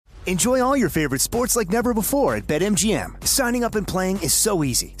Enjoy all your favorite sports like never before at BetMGM. Signing up and playing is so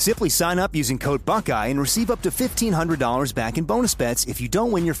easy. Simply sign up using code Buckeye and receive up to $1,500 back in bonus bets if you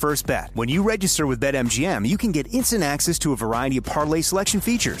don't win your first bet. When you register with BetMGM, you can get instant access to a variety of parlay selection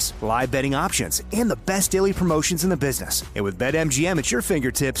features, live betting options, and the best daily promotions in the business. And with BetMGM at your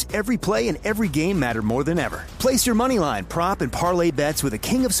fingertips, every play and every game matter more than ever. Place your moneyline, prop, and parlay bets with the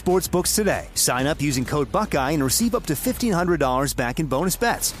king of sportsbooks today. Sign up using code Buckeye and receive up to $1,500 back in bonus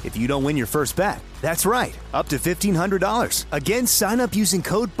bets if you don't win your first bet. That's right, up to $1,500. Again, sign up using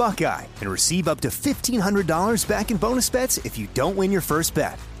code Buckeye and receive up to $1,500 back in bonus bets if you don't win your first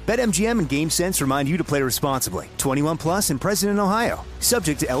bet. BetMGM and GameSense remind you to play responsibly. 21 plus and present in Ohio.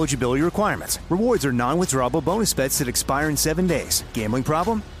 Subject to eligibility requirements. Rewards are non-withdrawable bonus bets that expire in 7 days. Gambling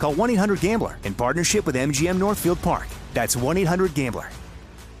problem? Call 1-800-GAMBLER in partnership with MGM Northfield Park. That's 1-800-GAMBLER.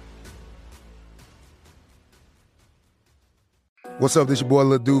 What's up, this your boy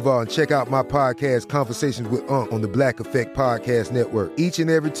Lil Duval, and check out my podcast, Conversations with Unc, on the Black Effect Podcast Network. Each and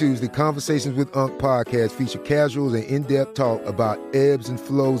every Tuesday, Conversations with Unc podcast feature casuals and in-depth talk about ebbs and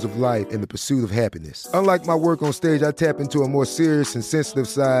flows of life and the pursuit of happiness. Unlike my work on stage, I tap into a more serious and sensitive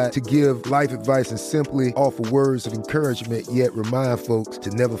side to give life advice and simply offer words of encouragement, yet remind folks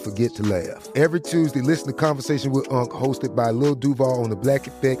to never forget to laugh. Every Tuesday, listen to Conversation with Unc, hosted by Lil Duval on the Black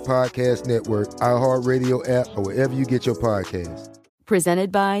Effect Podcast Network, iHeartRadio app, or wherever you get your podcasts.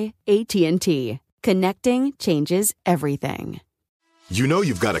 Presented by AT&T. Connecting changes everything. You know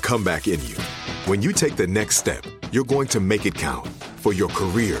you've got a comeback in you. When you take the next step, you're going to make it count. For your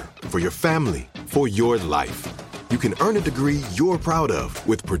career, for your family, for your life. You can earn a degree you're proud of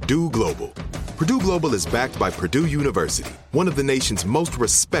with Purdue Global. Purdue Global is backed by Purdue University, one of the nation's most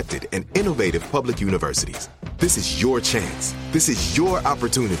respected and innovative public universities. This is your chance. This is your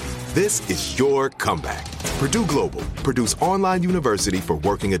opportunity. This is your comeback. Purdue Global, Purdue's online university for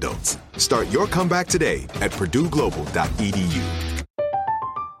working adults. Start your comeback today at purdueglobal.edu.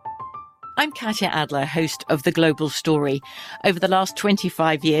 I'm Katya Adler, host of The Global Story. Over the last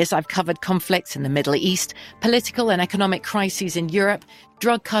 25 years, I've covered conflicts in the Middle East, political and economic crises in Europe,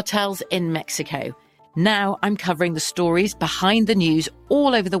 drug cartels in Mexico. Now I'm covering the stories behind the news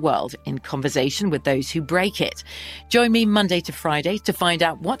all over the world in conversation with those who break it. Join me Monday to Friday to find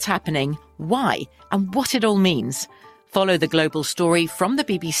out what's happening, why, and what it all means. Follow The Global Story from the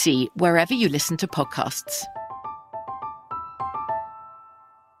BBC wherever you listen to podcasts.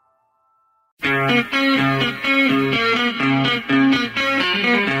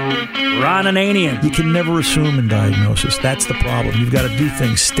 Ron Ananian. You can never assume in diagnosis. That's the problem. You've got to do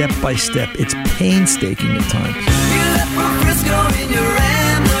things step by step. It's painstaking at times. You left for Frisco in your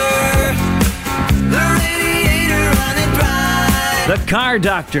Rambler, the radiator running dry. The Car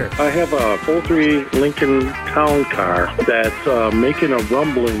Doctor. I have a 03 Lincoln Town Car that's making a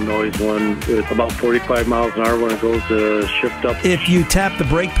rumbling noise when it's about 45 miles an hour when it goes to shift up. If you tap the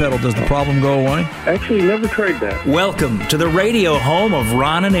brake pedal, does the problem go away? Actually, never tried that. Welcome to the radio home of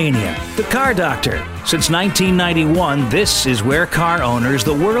Ron Ananian, the Car Doctor. Since 1991, this is where car owners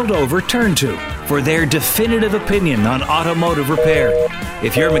the world over turn to for their definitive opinion on automotive repair.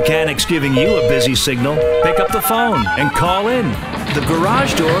 If your mechanic's giving you a busy signal, pick up the phone and call in. The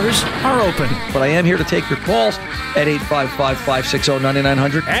garage doors are open. But I am here to take your calls at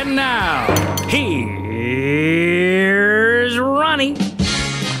 855-560-9900. And now, here's Ronnie.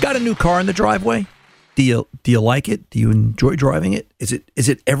 Got a new car in the driveway? Do you like it? Do you enjoy driving it? Is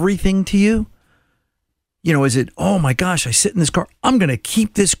it everything to you? You know, is it, oh my gosh, I sit in this car. I'm going to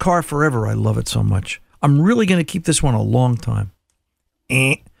keep this car forever. I love it so much. I'm really going to keep this one a long time.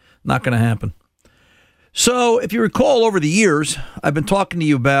 Not going to happen. So if you recall over the years, I've been talking to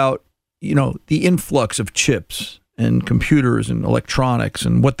you about, you know, the influx of chips and computers and electronics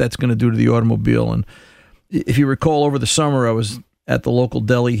and what that's going to do to the automobile. And if you recall over the summer, I was at the local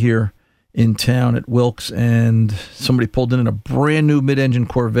deli here in town at Wilkes, and somebody pulled in a brand new mid-engine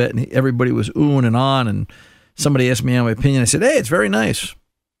Corvette, and everybody was oohing and on, and somebody asked me my opinion. I said, hey, it's very nice.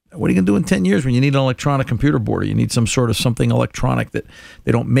 What are you going to do in 10 years when you need an electronic computer board, or you need some sort of something electronic that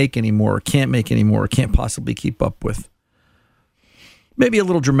they don't make anymore, or can't make anymore, or can't possibly keep up with? Maybe a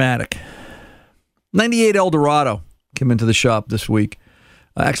little dramatic. 98 Eldorado came into the shop this week.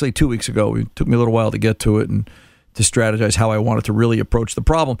 Actually, 2 weeks ago. It took me a little while to get to it and to strategize how I wanted to really approach the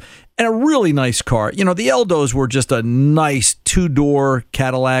problem. And a really nice car. You know, the Eldos were just a nice two-door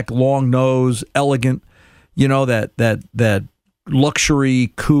Cadillac, long nose, elegant, you know, that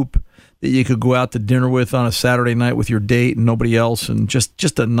luxury coupe that you could go out to dinner with on a Saturday night with your date and nobody else, and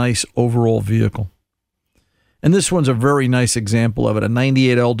just a nice overall vehicle. And this one's a very nice example of it. A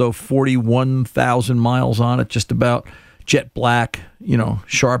 98 Eldo, 41,000 miles on it, just about jet black,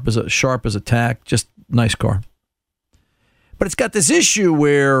 sharp as a tack, just nice car. But it's got this issue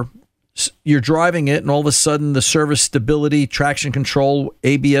where you're driving it and all of a sudden the service stability, traction control,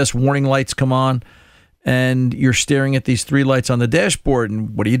 ABS warning lights come on and you're staring at these 3 lights on the dashboard,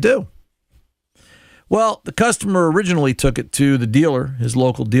 and what do? Well, the customer originally took it to the dealer, his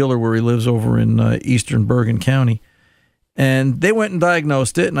local dealer where he lives over in eastern Bergen County. And they went and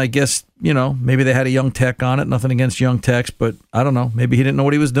diagnosed it, and I guess, maybe they had a young tech on it. Nothing against young techs, but I don't know. Maybe he didn't know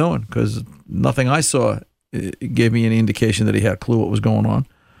what he was doing because nothing I saw gave me any indication that he had a clue what was going on.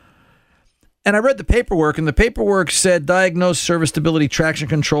 And I read the paperwork, and the paperwork said diagnosed service stability traction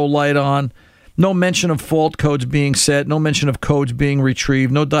control light on. No mention of fault codes being set. No mention of codes being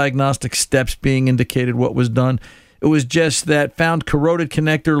retrieved. No diagnostic steps being indicated what was done. It was just that found corroded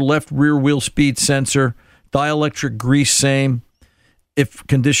connector, left rear wheel speed sensor, dielectric grease same. If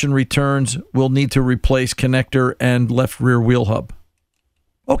condition returns, we'll need to replace connector and left rear wheel hub.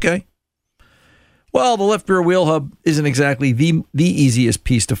 Okay. Well, the left rear wheel hub isn't exactly the easiest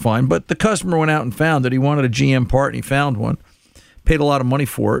piece to find, but the customer went out and found it. He wanted a GM part, and he found one. Paid a lot of money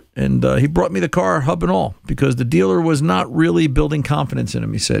for it, and he brought me the car, hub and all, because the dealer was not really building confidence in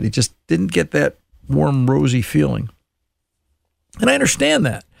him, he said. He just didn't get that warm, rosy feeling. And I understand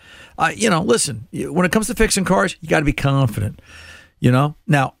that. Listen, when it comes to fixing cars, you got to be confident.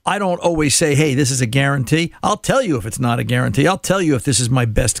 Now, I don't always say, hey, this is a guarantee. I'll tell you if it's not a guarantee. I'll tell you if this is my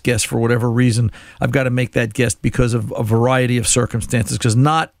best guess for whatever reason. I've got to make that guess because of a variety of circumstances, because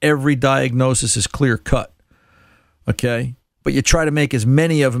not every diagnosis is clear cut. Okay? But you try to make as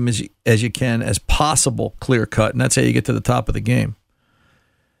many of them as you can as possible clear cut, and that's how you get to the top of the game.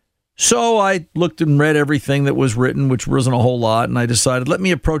 So I looked and read everything that was written, which wasn't a whole lot, and I decided, let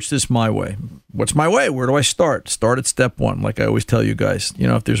me approach this my way. What's my way? Where do I start? Start at step 1, like I always tell you guys.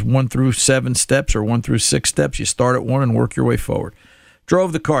 If there's 1 through 7 steps or 1 through 6 steps, you start at 1 and work your way forward.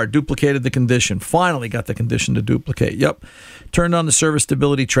 Drove the car, duplicated the condition, finally got the condition to duplicate. Yep. Turned on the service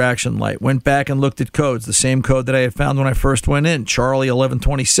stability traction light, went back and looked at codes, the same code that I had found when I first went in, Charlie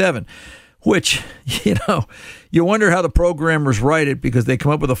 1127. Which, you wonder how the programmers write it because they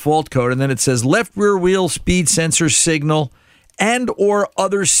come up with a fault code and then it says left rear wheel speed sensor signal and or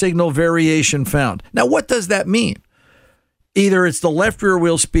other signal variation found. Now, what does that mean? Either it's the left rear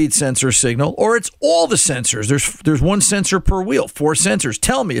wheel speed sensor signal or it's all the sensors. There's 1 sensor per wheel, 4 sensors.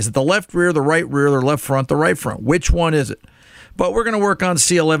 Tell me, is it the left rear, the left front, the right front? Which one is it? But we're going to work on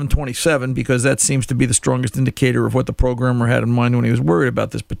C1127 because that seems to be the strongest indicator of what the programmer had in mind when he was worried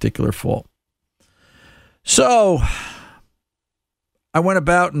about this particular fault. So I went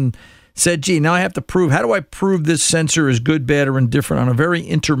about and said, gee, now I have to prove, how do I prove this sensor is good, bad, or indifferent on a very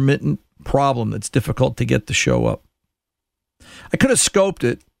intermittent problem that's difficult to get to show up? I could have scoped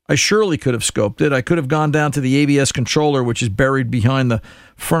it. I surely could have scoped it. I could have gone down to the ABS controller, which is buried behind the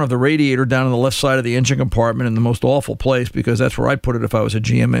front of the radiator down on the left side of the engine compartment in the most awful place, because that's where I'd put it if I was a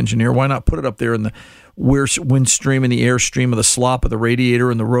GM engineer. Why not put it up there in the wind stream and the air stream of the slop of the radiator,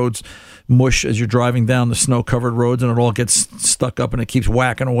 and the roads mush as you're driving down the snow-covered roads, and it all gets stuck up and it keeps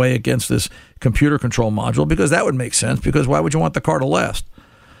whacking away against this computer control module, because that would make sense, because why would you want the car to last?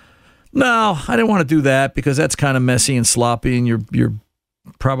 No, I didn't want to do that because that's kind of messy and sloppy, and you're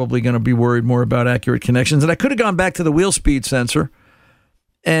probably going to be worried more about accurate connections. And I could have gone back to the wheel speed sensor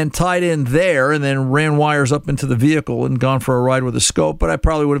and tied in there and then ran wires up into the vehicle and gone for a ride with a scope, but I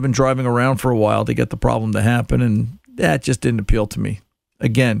probably would have been driving around for a while to get the problem to happen, and that just didn't appeal to me.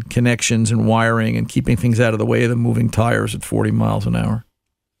 Again, connections and wiring and keeping things out of the way of the moving tires at 40 miles an hour.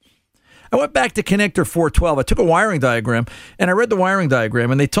 I went back to connector 412. I took a wiring diagram, and I read the wiring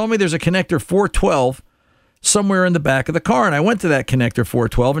diagram, and they told me there's a connector 412 somewhere in the back of the car. And I went to that connector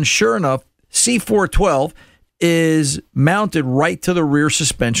 412, and sure enough, C412 is mounted right to the rear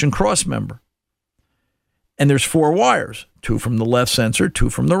suspension crossmember. And there's 4 wires, 2 from the left sensor, 2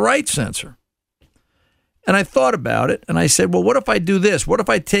 from the right sensor. And I thought about it, and I said, well, what if I do this? What if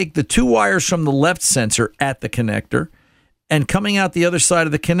I take the 2 wires from the left sensor at the connector, and coming out the other side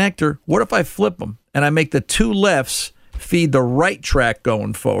of the connector, what if I flip them and I make the 2 lefts feed the right track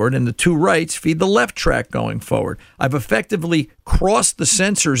going forward and the 2 rights feed the left track going forward? I've effectively crossed the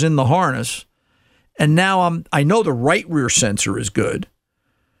sensors in the harness, and now I know the right rear sensor is good.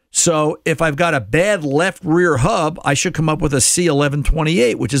 So if I've got a bad left rear hub, I should come up with a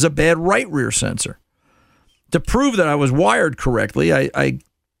C1128, which is a bad right rear sensor. To prove that I was wired correctly, I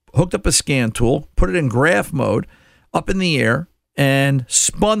hooked up a scan tool, put it in graph mode, up in the air, and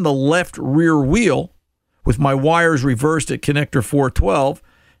spun the left rear wheel with my wires reversed at connector 412.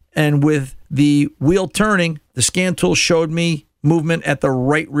 And with the wheel turning, the scan tool showed me movement at the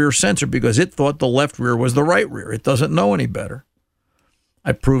right rear sensor because it thought the left rear was the right rear. It doesn't know any better.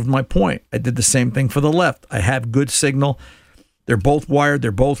 I proved my point. I did the same thing for the left. I have good signal. They're both wired.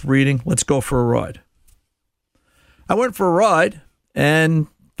 They're both reading. Let's go for a ride. I went for a ride and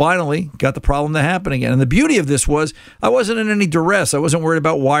finally got the problem to happen again. And the beauty of this was I wasn't in any duress. I wasn't worried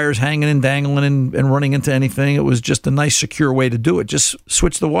about wires hanging and dangling and running into anything. It was just a nice, secure way to do it. Just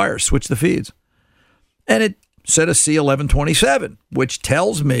switch the wires, switch the feeds. And it said a C1127, which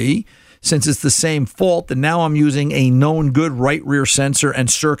tells me, since it's the same fault, that now I'm using a known good right rear sensor and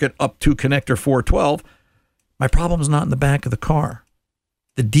circuit up to connector 412, my problem's not in the back of the car.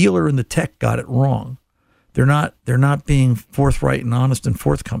 The dealer and the tech got it wrong. They're not being forthright and honest and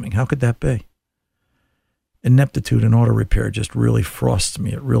forthcoming. How could that be? Ineptitude in auto repair just really frosts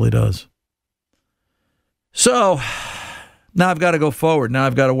me. It really does. So now I've got to go forward. Now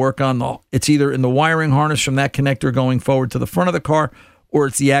I've got to work on it's either in the wiring harness from that connector going forward to the front of the car, or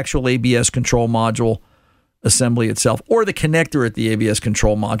it's the actual ABS control module assembly itself, or the connector at the ABS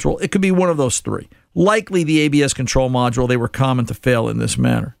control module. It could be one of those three. Likely the ABS control module. They were common to fail in this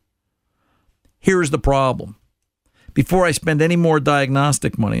manner. Here's the problem. Before I spend any more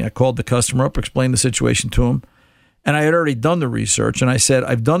diagnostic money, I called the customer up, explained the situation to him, and I had already done the research, and I said,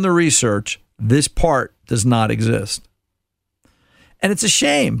 I've done the research. This part does not exist. And it's a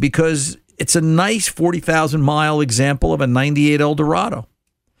shame because it's a nice 40,000-mile example of a 98 Eldorado.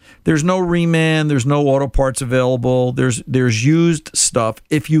 There's no reman. There's no auto parts available. There's used stuff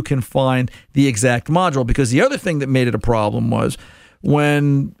if you can find the exact module. Because the other thing that made it a problem was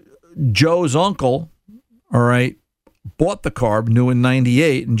when Joe's uncle, all right, bought the car new in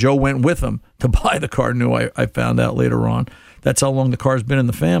 98, and Joe went with him to buy the car new, I found out later on. That's how long the car's been in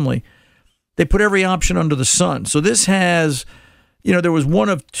the family. They put every option under the sun. So this has... there was one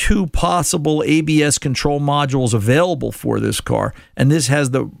of two possible ABS control modules available for this car, and this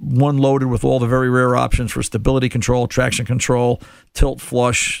has the one loaded with all the very rare options for stability control, traction control, tilt,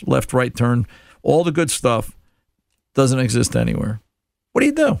 flush, left, right turn, all the good stuff. Doesn't exist anywhere. What do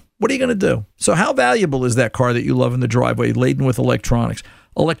you do? What are you going to do? So how valuable is that car that you love in the driveway, laden with electronics?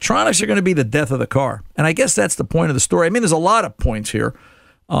 Electronics are going to be the death of the car, and I guess that's the point of the story. I mean, there's a lot of points here.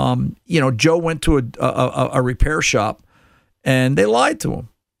 Joe went to a repair shop, and they lied to him.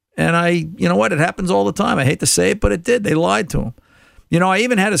 And it happens all the time. I hate to say it, but it did. They lied to him. I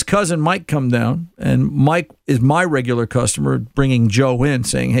even had his cousin Mike come down, and Mike is my regular customer, bringing Joe in,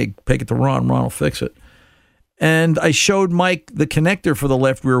 saying, hey, take it to Ron. Ron will fix it. And I showed Mike the connector for the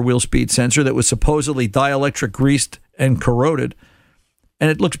left rear wheel speed sensor that was supposedly dielectric greased and corroded, and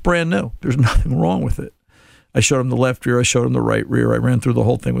it looks brand new. There's nothing wrong with it. I showed him the left rear. I showed him the right rear. I ran through the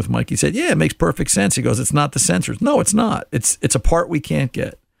whole thing with Mike. He said, yeah, it makes perfect sense. He goes, it's not the sensors. No, it's not. It's a part we can't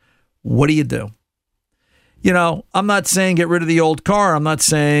get. What do you do? I'm not saying get rid of the old car. I'm not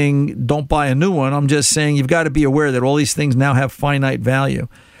saying don't buy a new one. I'm just saying you've got to be aware that all these things now have finite value.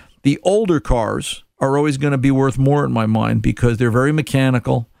 The older cars are always going to be worth more in my mind because they're very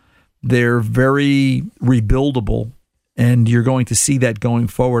mechanical. They're very rebuildable. And you're going to see that going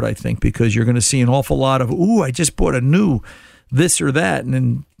forward, I think, because you're going to see an awful lot of, I just bought a new this or that. And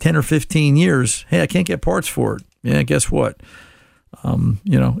in 10 or 15 years, hey, I can't get parts for it. Yeah, guess what?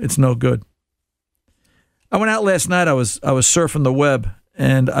 It's no good. I went out last night. I was surfing the web,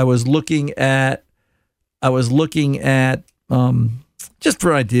 and I was looking at just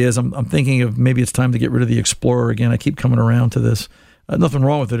for ideas. I'm thinking of maybe it's time to get rid of the Explorer again. I keep coming around to this. Nothing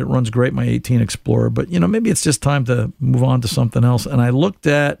wrong with it. It runs great, my 18 Explorer. But, maybe it's just time to move on to something else. And I looked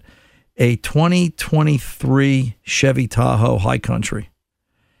at a 2023 Chevy Tahoe High Country.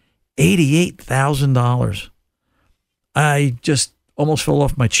 $88,000. I just almost fell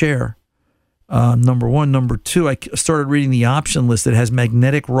off my chair. Number one. Number two, I started reading the option list that has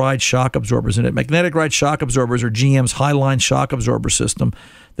magnetic ride shock absorbers in it. Magnetic ride shock absorbers are GM's Highline shock absorber system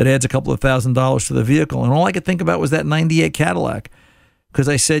that adds a couple of $1,000s to the vehicle. And all I could think about was that 98 Cadillac. Because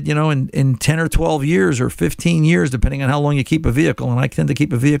I said, in 10 or 12 years or 15 years, depending on how long you keep a vehicle, and I tend to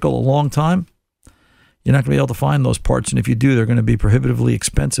keep a vehicle a long time, you're not going to be able to find those parts. And if you do, they're going to be prohibitively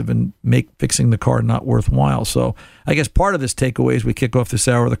expensive and make fixing the car not worthwhile. So I guess part of this takeaway as we kick off this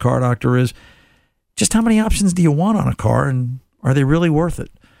hour of the Car Doctor is just how many options do you want on a car, and are they really worth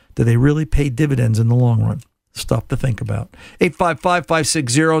it? Do they really pay dividends in the long run? Stuff to think about.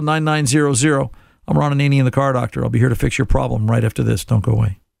 855-560-9900. I'm Ron Ananian, the Car Doctor. I'll be here to fix your problem right after this. Don't go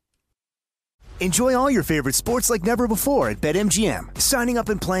away. Enjoy all your favorite sports like never before at BetMGM. Signing up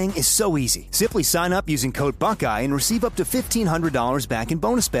and playing is so easy. Simply sign up using code Buckeye and receive up to $1,500 back in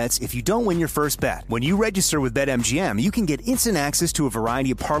bonus bets if you don't win your first bet. When you register with BetMGM, you can get instant access to a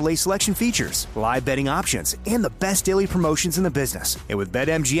variety of parlay selection features, live betting options, and the best daily promotions in the business. And with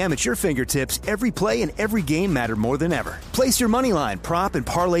BetMGM at your fingertips, every play and every game matter more than ever. Place your moneyline, prop, and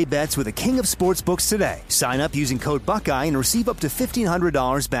parlay bets with the king of sportsbooks today. Sign up using code Buckeye and receive up to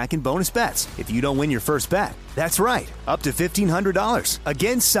 $1,500 back in bonus bets if you don't win your first bet. That's right, up to $1,500.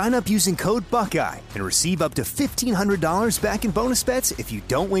 Again, sign up using code Buckeye and receive up to $1,500 back in bonus bets if you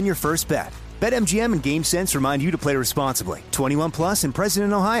don't win your first bet. BetMGM and GameSense remind you to play responsibly. 21 plus and present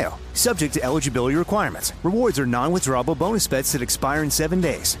in Ohio. Subject to eligibility requirements. Rewards are non-withdrawable bonus bets that expire in 7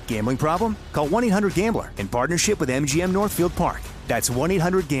 days. Gambling problem? Call 1-800-GAMBLER in partnership with MGM Northfield Park. That's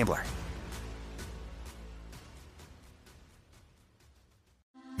 1-800-GAMBLER.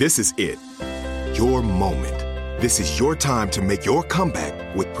 This is it. Your moment. This is your time to make your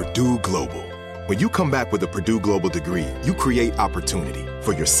comeback with Purdue Global. When you come back with a Purdue Global degree, you create opportunity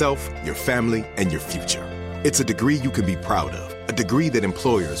for yourself, your family, and your future. It's a degree you can be proud of, a degree that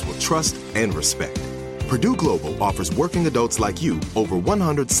employers will trust and respect. Purdue Global offers working adults like you over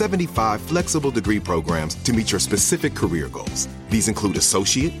 175 flexible degree programs to meet your specific career goals. These include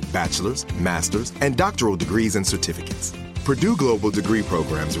associate, bachelor's, master's, and doctoral degrees and certificates. Purdue Global degree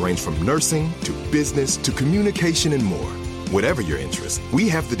programs range from nursing to business to communication and more. Whatever your interest, we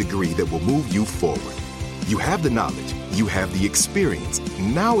have the degree that will move you forward. You have the knowledge, you have the experience.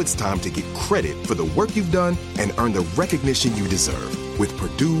 Now it's time to get credit for the work you've done and earn the recognition you deserve with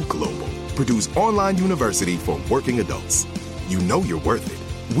Purdue Global, Purdue's online university for working adults. You know you're worth it.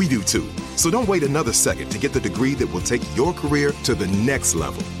 We do too. So don't wait another second to get the degree that will take your career to the next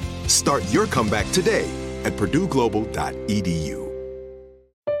level. Start your comeback today at purdueglobal.edu.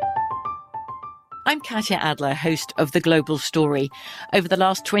 I'm Katya Adler, host of The Global Story. Over the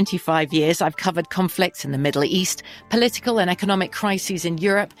last 25 years, I've covered conflicts in the Middle East, political and economic crises in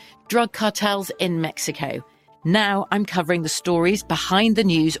Europe, drug cartels in Mexico. Now I'm covering the stories behind the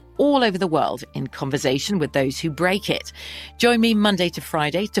news all over the world in conversation with those who break it. Join me Monday to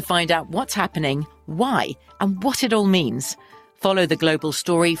Friday to find out what's happening, why, and what it all means. Follow The Global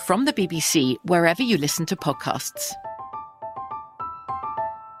Story from the BBC wherever you listen to podcasts.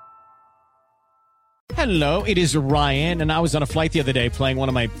 Hello, it is Ryan, and I was on a flight the other day playing one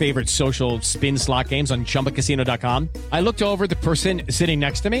of my favorite social spin slot games on ChumbaCasino.com. I looked over at the person sitting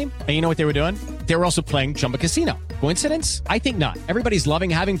next to me, and you know what they were doing? They were also playing Chumba Casino. Coincidence? I think not. Everybody's loving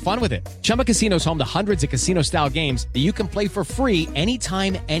having fun with it. Chumba Casino is home to hundreds of casino-style games that you can play for free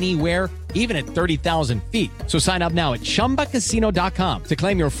anytime, anywhere, even at 30,000 feet. So sign up now at ChumbaCasino.com to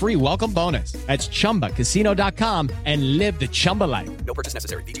claim your free welcome bonus. That's ChumbaCasino.com and live the Chumba life. No purchase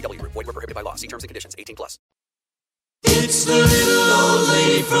necessary. VGW. Void where prohibited by law. See terms and conditions. 18 plus. It's the little old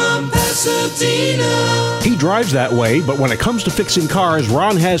lady from Pasadena. He drives that way, but when it comes to fixing cars,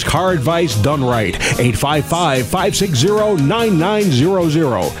 Ron has car advice done right.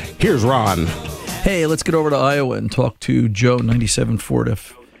 855-560-9900. Here's Ron. Hey, let's get over to Iowa and talk to Joe, 97 Ford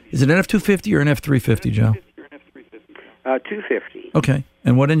F. Is it an F-250 or an F-350, Joe? 250. Okay.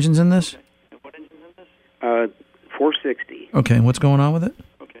 And what engine's in this? 460. Okay. And what's going on with it?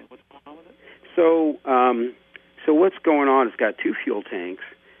 So what's going on? It's got two fuel tanks,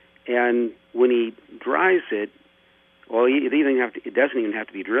 and when he drives it, well, it doesn't even have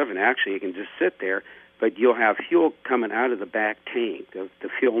to be driven. Actually, it can just sit there. But you'll have fuel coming out of the back tank, the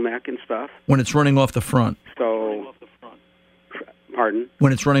fuel neck and stuff. When it's running off the front. So, pardon?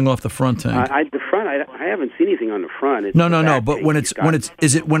 When it's running off the front tank. The front, I haven't seen anything on the front. It's no. But when it's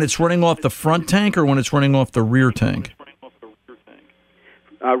running off the front tank or when it's running off the rear tank?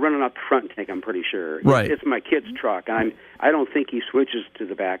 Running off the front tank, I'm pretty sure. Right. It's my kid's truck. I don't think he switches to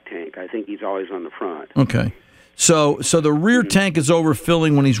the back tank. I think he's always on the front. Okay. So the rear tank is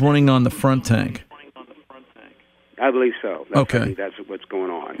overfilling when he's running on the front tank. I believe so. I think that's what's going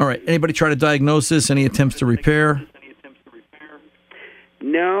on. All right. Anybody try to diagnose this? Any attempts to repair?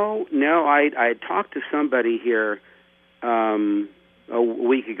 No. I talked to somebody here a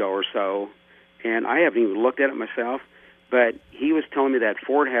week ago or so, and I haven't even looked at it myself, but he was telling me that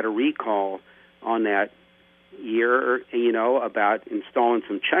Ford had a recall on that year, about installing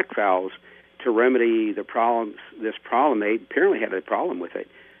some check valves to remedy this problem. They apparently had a problem with it,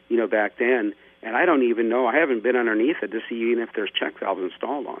 back then. And I don't even know. I haven't been underneath it to see even if there's check valves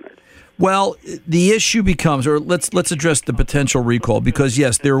installed on it. Well, the issue becomes, or let's address the potential recall, because,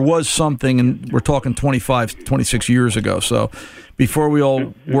 yes, there was something, and we're talking 25, 26 years ago. So before we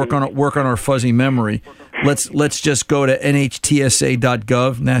all work on our fuzzy memory, let's just go to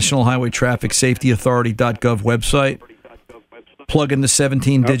NHTSA.gov, National Highway Traffic Safety Authority.gov website. Plug in the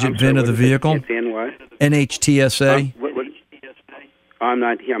 17-digit VIN of the vehicle. It's in what? NHTSA. What? I'm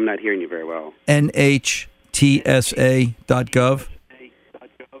not hearing you very well. NHTSA.gov.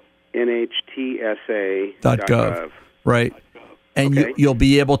 NHTSA.gov. Right. And Okay. you'll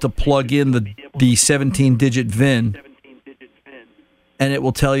be able to plug in the 17-digit VIN, and it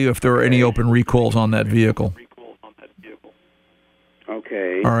will tell you if there are any open recalls on that vehicle.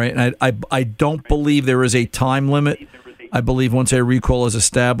 Okay. All right. And I don't believe there is a time limit. I believe once a recall is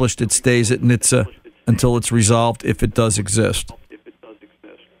established, it stays at NHTSA until it's resolved, if it does exist.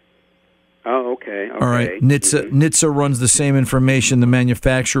 Oh, okay. All right. NHTSA runs the same information. The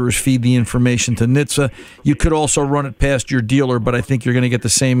manufacturers feed the information to NHTSA. You could also run it past your dealer, but I think you're going to get the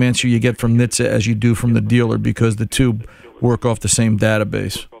same answer you get from NHTSA as you do from the dealer, because the two work off the same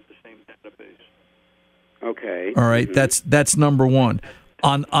database. Okay. All right. That's number one.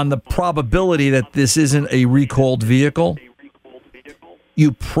 On the probability that this isn't a recalled vehicle,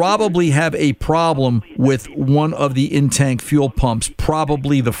 you probably have a problem with one of the in-tank fuel pumps,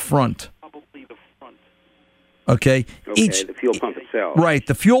 probably the front. Okay. Okay, the fuel pump itself. Right.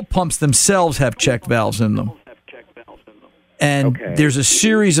 The fuel pumps themselves have check valves in them. And there's a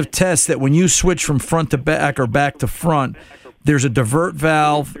series of tests that when you switch from front to back or back to front, there's a divert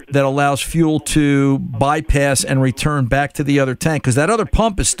valve that allows fuel to bypass and return back to the other tank, because that other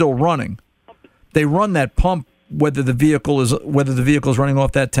pump is still running. They run that pump whether the vehicle is running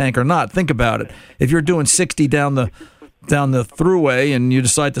off that tank or not. Think about it. If you're doing 60 down the thruway and you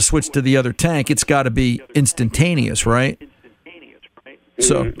decide to switch to the other tank, it's got to be instantaneous, right?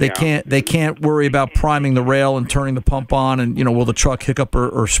 So they can't worry about priming the rail and turning the pump on, and will the truck hiccup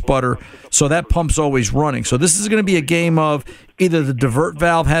or sputter. So that pump's always running. So this is going to be a game of either the divert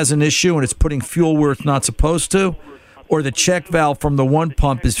valve has an issue and it's putting fuel where it's not supposed to, or the check valve from the one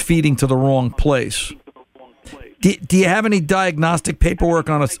pump is feeding to the wrong place. Do you have any diagnostic paperwork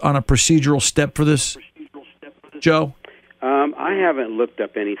on a procedural step for this, Joe? I haven't looked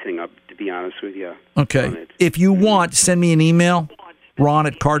up anything up, to be honest with you. Okay. If you want, send me an email.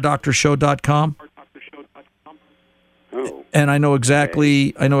 Ron@cardoctorshow.com. Oh. And I know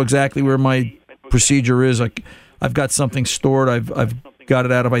exactly where my procedure is. I've got something stored. I've got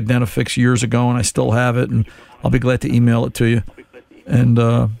it out of Identifix years ago, and I still have it, and I'll be glad to email it to you. And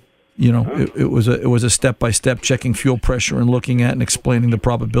it was a step-by-step checking fuel pressure and looking at and explaining the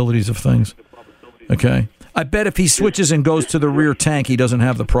probabilities of things. Okay. I bet if he switches and goes to the rear tank, he doesn't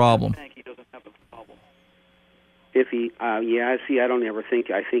have the problem. If he, I don't ever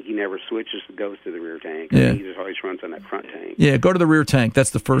think. I think he never switches, goes to the rear tank. Yeah. He just always runs on that front tank. Yeah, go to the rear tank.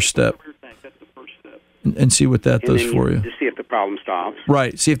 That's the first step. And see what that does for you. To see if the problem stops.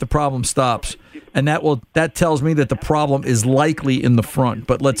 Right. See if the problem stops, and that tells me that the problem is likely in the front.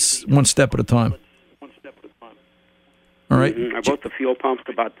 But let's one step at a time. All right. Mm-hmm. Are both the fuel pumps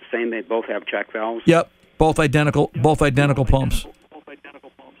about the same? They both have check valves. Yep. Both identical pumps.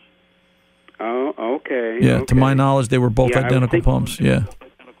 Oh, okay. Yeah, okay. to my knowledge, they were both identical pumps. Yeah.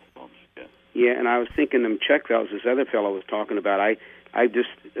 Yeah, and I was thinking them check valves this other fellow was talking about. I just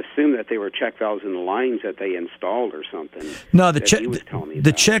assumed that they were check valves in the lines that they installed or something. No,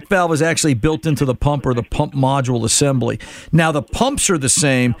 the check valve is actually built into the pump or the pump module assembly. Now, the pumps are the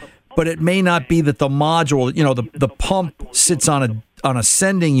same, but it may not be that the module, the pump sits on a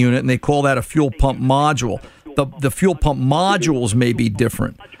sending unit, and they call that a fuel pump module. The fuel pump modules may be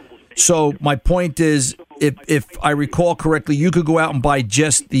different. So my point is, if I recall correctly, you could go out and buy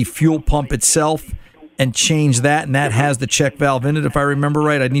just the fuel pump itself and change that, and that has the check valve in it, if I remember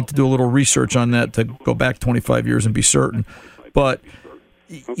right. I need to do a little research on that to go back 25 years and be certain. But,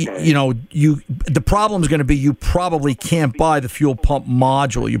 the problem is going to be you probably can't buy the fuel pump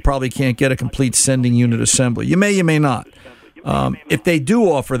module. You probably can't get a complete sending unit assembly. You may not. If they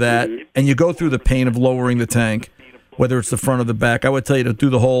do offer that, and you go through the pain of lowering the tank, whether it's the front or the back, I would tell you to do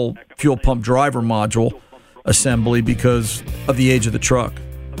the whole fuel pump driver module assembly because of the age of the truck.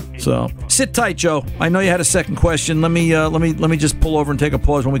 So sit tight, Joe. I know you had a second question. Let me just pull over and take a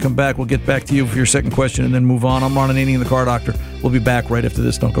pause. When we come back, we'll get back to you for your second question and then move on. I'm Ron Ananian, the Car Doctor. We'll be back right after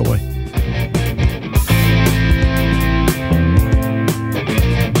this. Don't go away.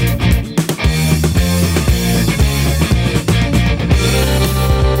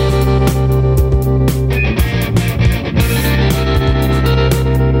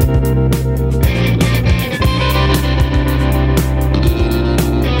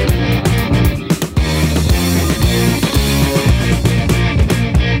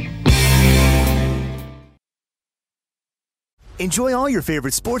 Enjoy all your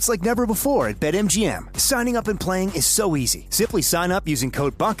favorite sports like never before at BetMGM. Signing up and playing is so easy. Simply sign up using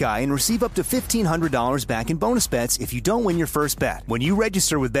code Buckeye and receive up to $1,500 back in bonus bets if you don't win your first bet. When you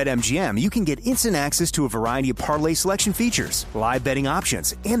register with BetMGM, you can get instant access to a variety of parlay selection features, live betting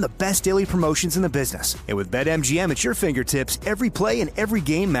options, and the best daily promotions in the business. And with BetMGM at your fingertips, every play and every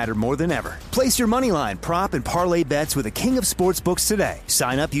game matter more than ever. Place your moneyline, prop, and parlay bets with the king of sportsbooks today.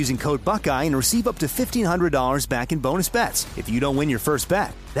 Sign up using code Buckeye and receive up to $1,500 back in bonus bets if you don't win your first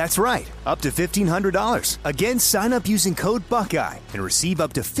bet. That's right, up to $1,500. Again, sign up using code Buckeye and receive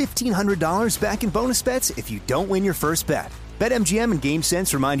up to $1,500 back in bonus bets if you don't win your first bet. BetMGM and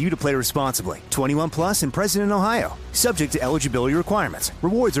GameSense remind you to play responsibly. 21 plus and present in Ohio. Subject to eligibility requirements.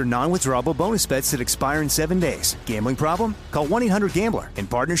 Rewards are non-withdrawable bonus bets that expire in 7 days. Gambling problem? Call 1-800-GAMBLER in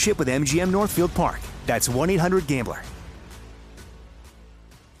partnership with MGM Northfield Park. That's 1-800-GAMBLER.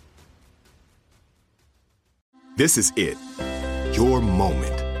 This is it. Your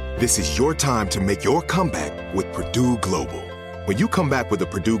moment. This is your time to make your comeback with Purdue Global. When you come back with a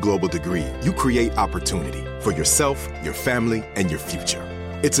Purdue Global degree, you create opportunity for yourself, your family, and your future.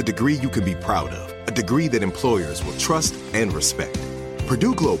 It's a degree you can be proud of, a degree that employers will trust and respect.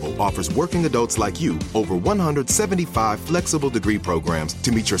 Purdue Global offers working adults like you over 175 flexible degree programs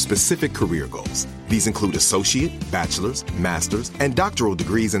to meet your specific career goals. These include associate, bachelor's, master's, and doctoral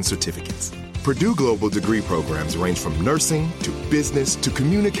degrees and certificates. Purdue Global degree programs range from nursing to business to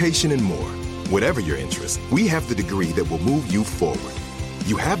communication and more. Whatever your interest, we have the degree that will move you forward.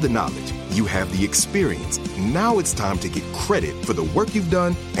 You have the knowledge, you have the experience. Now it's time to get credit for the work you've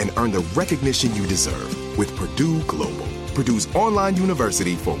done and earn the recognition you deserve with Purdue Global, Purdue's online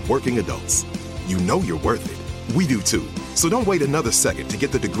university for working adults. You know you're worth it. We do too. So don't wait another second to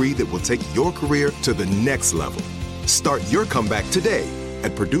get the degree that will take your career to the next level. Start your comeback today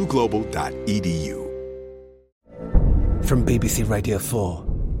at purdueglobal.edu. From BBC Radio 4,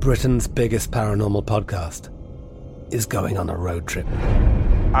 Britain's biggest paranormal podcast is going on a road trip.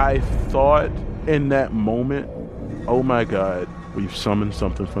 I thought in that moment, oh my God, we've summoned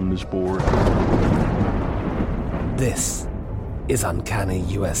something from this board. This is Uncanny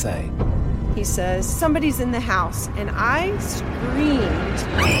USA. He says, somebody's in the house, and I screamed.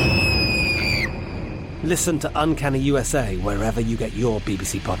 Listen to Uncanny USA wherever you get your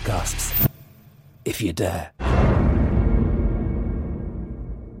BBC podcasts, if you dare.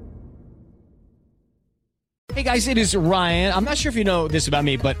 Hey guys, it is Ryan. I'm not sure if you know this about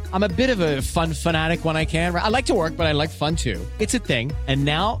me, but I'm a bit of a fun fanatic when I can. I like to work, but I like fun too. It's a thing. And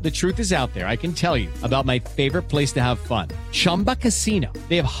now the truth is out there. I can tell you about my favorite place to have fun. Chumba Casino.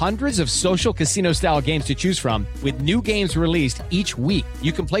 They have hundreds of social casino style games to choose from with new games released each week.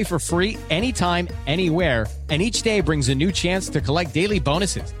 You can play for free anytime, anywhere. And each day brings a new chance to collect daily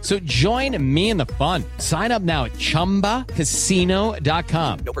bonuses. So join me in the fun. Sign up now at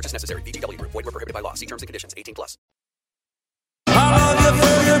ChumbaCasino.com. No purchase necessary. VGW Group. Void where prohibited by law. See terms and conditions. 18 plus. I love you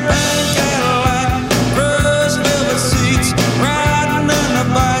for your pink Cadillac, first leather seats, riding in the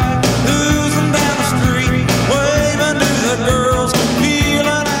back, losing down the street, waving to the girls, feeling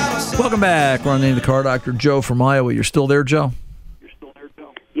out of sight. Welcome back. We're on the Car Doctor. Joe from Iowa. You're still there, Joe?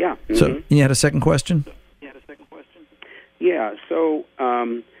 Yeah. So you had a second question? Yeah, so,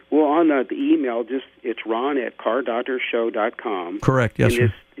 well, on the email, it's Ron at cardoctorshow.com. Correct, yes,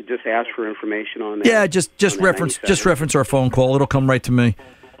 and sir. Just ask for information on that. Yeah, just reference our phone call. It'll come right to me,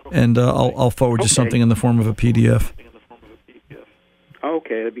 and I'll forward you something in the form of a PDF.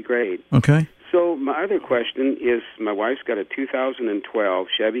 Okay, that'd be great. Okay. So my other question is, my wife's got a 2012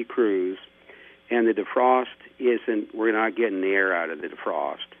 Chevy Cruze, and the defrost we're not getting the air out of the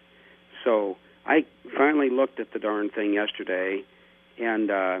defrost. So I finally looked at the darn thing yesterday, and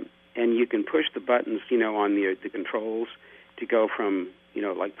you can push the buttons, on the controls to go from,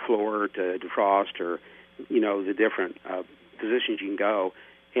 like floor to defrost, or, the different positions you can go.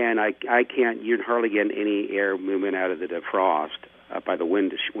 And I can't, you'd hardly get any air movement out of the defrost by the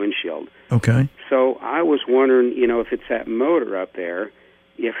windshield. Okay. So I was wondering, if it's that motor up there,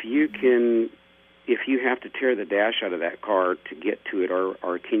 if you have to tear the dash out of that car to get to it,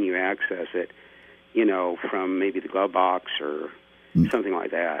 or can you access it, from maybe the glove box or something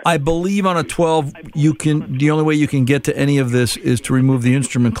like that. I believe on a 12, the only way you can get to any of this is to remove the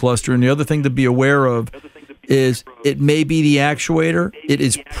instrument cluster. And the other thing to be aware of is it may be the actuator. It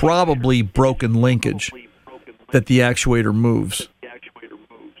is probably broken linkage that the actuator moves.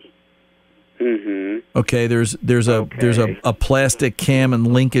 Mm-hmm. Okay, there's a plastic cam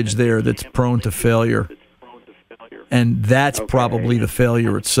and linkage there that's prone to failure. And that's probably the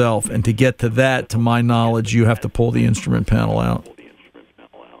failure itself. And to get to that, to my knowledge, you have to pull the instrument panel out.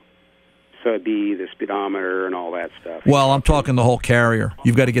 So it'd be the speedometer and all that stuff. Well, I'm talking the whole carrier.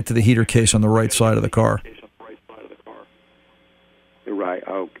 You've got to get to the heater case on the right side of the car. The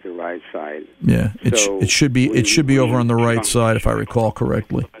right side. Yeah, it should be over on the right side if I recall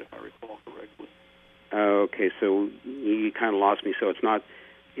correctly. Okay, so you kind of lost me. So it's not.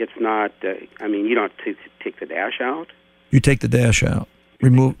 I mean, you don't have to take the dash out. You take the dash out.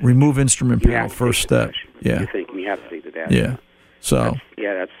 Remove instrument panel. First step. Yeah. You think you have to take the dash. Yeah. Out. So.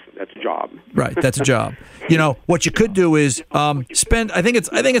 That's a job. Right, that's a job. What you could do is spend. I think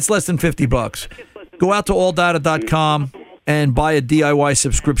it's less than $50. Go out to alldata.com and buy a DIY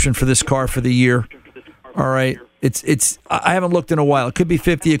subscription for this car for the year. All right. It's. I haven't looked in a while. It could be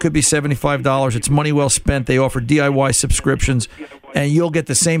 $50. It could be $75. It's money well spent. They offer DIY subscriptions, and you'll get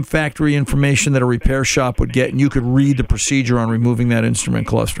the same factory information that a repair shop would get, and you could read the procedure on removing that instrument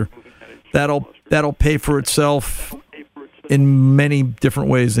cluster. That'll pay for itself in many different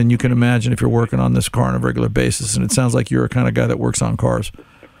ways than you can imagine if you're working on this car on a regular basis. And it sounds like you're a kind of guy that works on cars.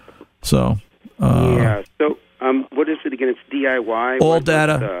 So. Yeah. So. What is it again? It's DIY. All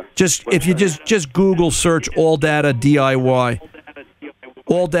Data. If you just Google search All Data DIY.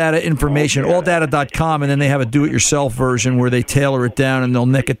 All Data information. Alldata.com, and then they have a do-it-yourself version where they tailor it down and they'll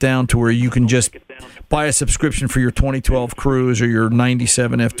nick it down to where you can just buy a subscription for your 2012 Cruze or your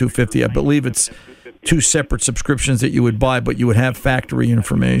 97 F-250. I believe it's 2 separate subscriptions that you would buy, but you would have factory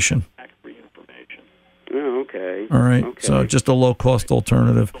information. Oh, okay. All right. Okay. So just a low-cost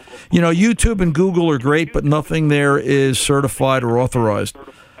alternative. YouTube and Google are great, but nothing there is certified or authorized.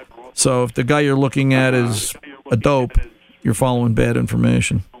 So if the guy you're looking at is a dope, you're following bad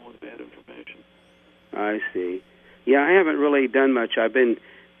information. I see. Yeah, I haven't really done much. I've been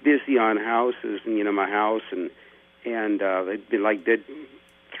busy on houses, and my house, and they've been did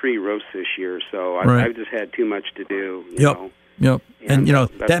 3 roasts this year, so I've just had too much to do. You know? Yep. And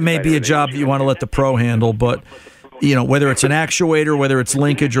that may be a job that you want to let the pro handle, but whether it's an actuator, whether it's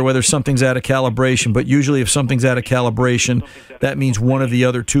linkage, or whether something's out of calibration. But usually, if something's out of calibration, that means one of the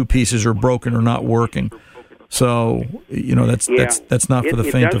other 2 pieces are broken or not working. So that's not for the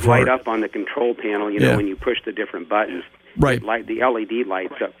faint of heart. It does light up on the control panel, when you push the different buttons. Right. Like the LED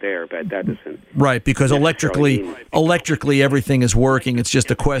lights up there, but that doesn't. Right, because electrically everything is working. It's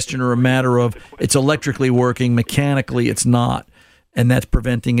just a question or a matter of it's electrically working, mechanically it's not, and that's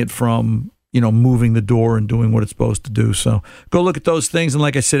preventing it from moving the door and doing what it's supposed to do. So go look at those things, and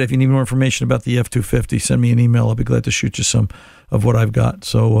like I said, if you need more information about the F-250, send me an email. I'll be glad to shoot you some of what I've got.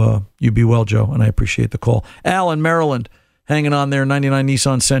 So you be well, Joe, and I appreciate the call. Al in Maryland, hanging on there, 99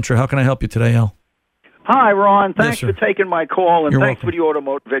 Nissan Sentra. How can I help you today, Al? Hi, Ron. Thanks for taking my call, and You're thanks welcome. for the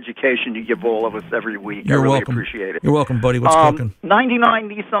automotive education you give all of us every week. You're I really welcome. appreciate it. You're welcome, buddy. What's cooking? 99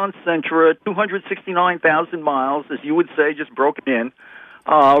 Nissan Sentra, 269,000 miles, as you would say, just broken in.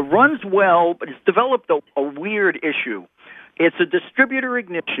 Runs well, but it's developed a weird issue. It's a distributor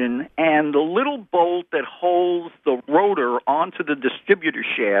ignition, and the little bolt that holds the rotor onto the distributor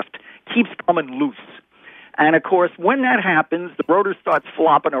shaft keeps coming loose. And, of course, when that happens, the rotor starts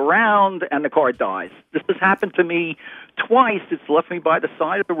flopping around and the car dies. This has happened to me twice. It's left me by the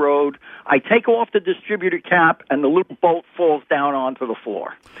side of the road. I take off the distributor cap, and the little bolt falls down onto the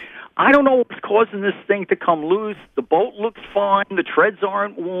floor. I don't know what's causing this thing to come loose. The bolt looks fine. The treads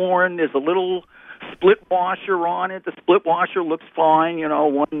aren't worn. There's a little split washer on it. The split washer looks fine.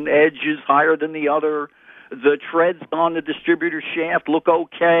 One edge is higher than the other. The treads on the distributor shaft look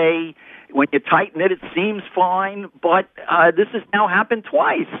okay. When you tighten it, it seems fine. But this has now happened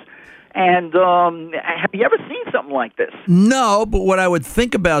twice. And have you ever seen something like this? No, but what I would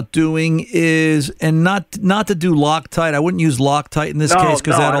think about doing is, and not to do Loctite. I wouldn't use Loctite in this case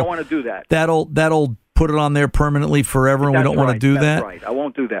because I don't want to do that. That'll put it on there permanently forever, and we don't want to do that. That's right. I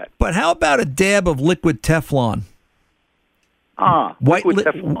won't do that. But how about a dab of liquid Teflon? White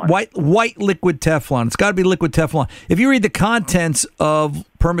liquid Teflon. It's got to be liquid Teflon. If you read the contents of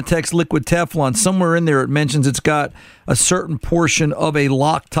Permatex liquid Teflon, somewhere in there it mentions it's got a certain portion of a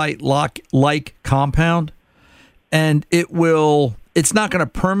Loctite-like compound, and it's not going to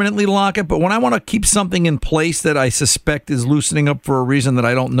permanently lock it, but when I want to keep something in place that I suspect is loosening up for a reason that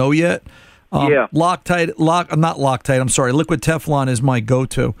I don't know yet, liquid Teflon is my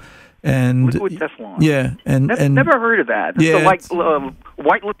go-to. And liquid Teflon. Yeah, and never heard of that. Yeah, so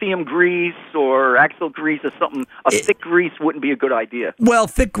white lithium grease or axle grease or something. Thick grease wouldn't be a good idea. Well,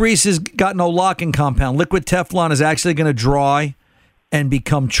 thick grease has got no locking compound. Liquid Teflon is actually going to dry and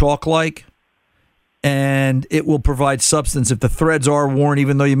become chalk-like, and it will provide substance if the threads are worn,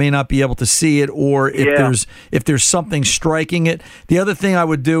 even though you may not be able to see it, or if there's something striking it. The other thing I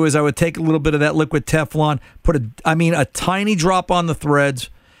would do is I would take a little bit of that liquid Teflon, put a tiny drop on the threads,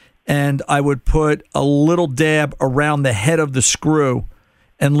 and I would put a little dab around the head of the screw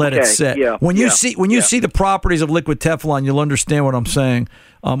and let it set. Yeah, when you see the properties of liquid Teflon, you'll understand what I'm saying.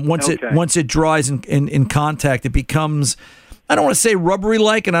 Once it dries in contact, it becomes, I don't want to say rubbery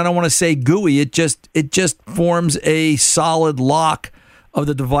like, and I don't want to say gooey. It just forms a solid lock of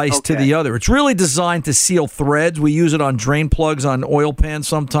the device to the other. It's really designed to seal threads. We use it on drain plugs on oil pans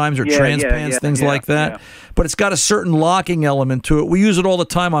sometimes, or trans pans, things like that. Yeah. But it's got a certain locking element to it. We use it all the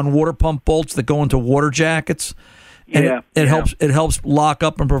time on water pump bolts that go into water jackets. And it helps lock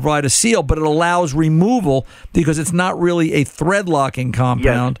up and provide a seal, but it allows removal because it's not really a thread locking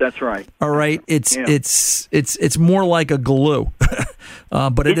compound. Yes, that's right. All right, it's more like a glue,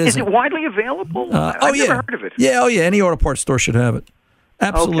 but it isn't. Is it widely available? I've never heard of it. Yeah, any auto parts store should have it.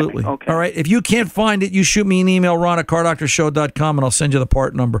 Absolutely. Okay. All right. If you can't find it, you shoot me an email, ron@cardoctorshow.com, and I'll send you the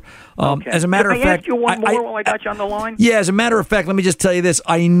part number. As a matter of fact, can I ask you one more while I got you on the line? Yeah. As a matter of fact, let me just tell you this.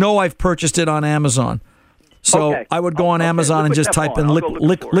 I know I've purchased it on Amazon. So I would go on Amazon and just type in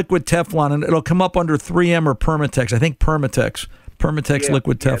liquid Teflon, and it'll come up under 3M or Permatex. I think Permatex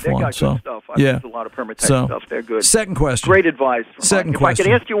liquid Teflon. They got good stuff. I've used a lot of Permatex stuff. They're good. Second question. Great advice. Second question.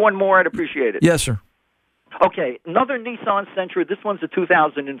 If I could ask you one more, I'd appreciate it. Yes, sir. Okay, another Nissan Sentra. This one's a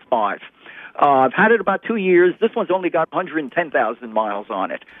 2005. I've had it about 2 years. This one's only got 110,000 miles on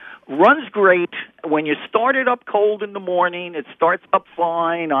it. Runs great. When you start it up cold in the morning, it starts up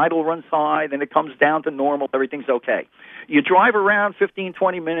fine, idle runs high, then it comes down to normal, everything's okay. You drive around 15,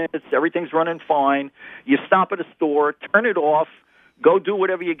 20 minutes, everything's running fine. You stop at a store, turn it off, go do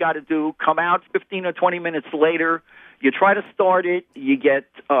whatever you got to do, come out 15 or 20 minutes later, you try to start it, you get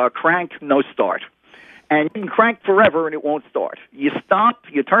crank, no start. And you can crank forever and it won't start. You stop,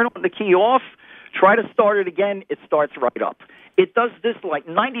 you turn the key off, try to start it again, it starts right up. It does this like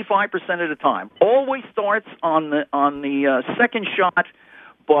 95% of the time. Always starts on the second shot,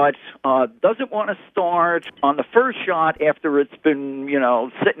 but doesn't want to start on the first shot after it's been,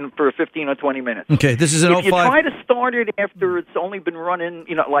 sitting for 15 or 20 minutes. Okay, this is an 05. If you try to start it after it's only been running,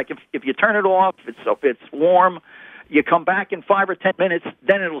 like if you turn it off, it's warm, you come back in 5 or 10 minutes,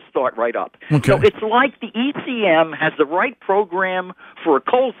 then it'll start right up. Okay. So it's like the ECM has the right program for a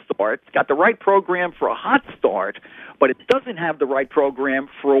cold start, it's got the right program for a hot start, but it doesn't have the right program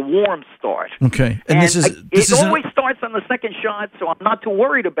for a warm start. Okay. And it always starts on the second shot, so I'm not too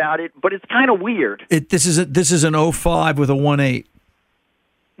worried about it, but it's kind of weird. This is an 05 with a 1.8.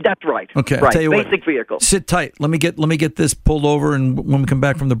 That's right. Okay, right. I'll tell you Basic vehicle. Sit tight. Let me get this pulled over, and when we come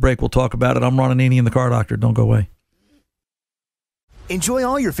back from the break, we'll talk about it. I'm Ron Ananian, the Car Doctor. Don't go away. Enjoy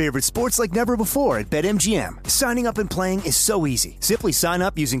all your favorite sports like never before at BetMGM. Signing up and playing is so easy. Simply sign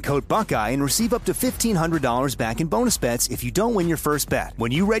up using code Buckeye and receive up to $1,500 back in bonus bets if you don't win your first bet.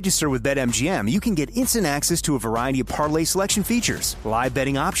 When you register with BetMGM, you can get instant access to a variety of parlay selection features, live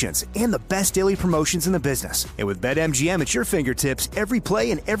betting options, and the best daily promotions in the business. And with BetMGM at your fingertips, every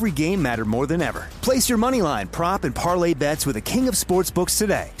play and every game matter more than ever. Place your moneyline, prop, and parlay bets with the king of sportsbooks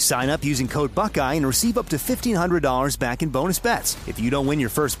today. Sign up using code Buckeye and receive up to $1,500 back in bonus bets if you don't win your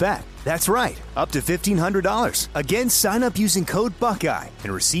first bet. That's right, up to $1,500. Again, sign up using code Buckeye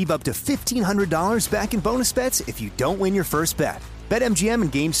and receive up to $1,500 back in bonus bets if you don't win your first bet. BetMGM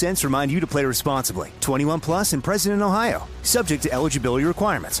and GameSense remind you to play responsibly. 21 plus and present in Ohio. Subject to eligibility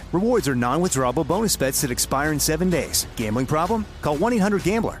requirements. Rewards are non-withdrawable bonus bets that expire in 7 days. Gambling problem? Call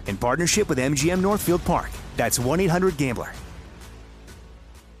 1-800-GAMBLER in partnership with MGM Northfield Park. That's 1-800-GAMBLER.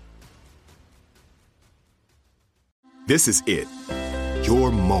 This is it.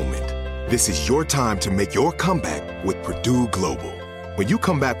 Your moment. This is your time to make your comeback with Purdue Global. When you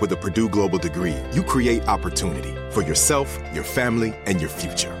come back with a Purdue Global degree, you create opportunity for yourself, your family, and your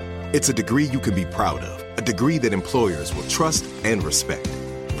future. It's a degree you can be proud of, a degree that employers will trust and respect.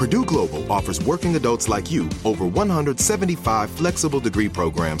 Purdue Global offers working adults like you over 175 flexible degree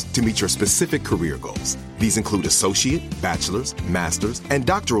programs to meet your specific career goals. These include associate, bachelor's, master's, and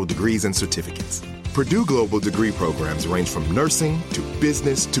doctoral degrees and certificates. Purdue Global degree programs range from nursing to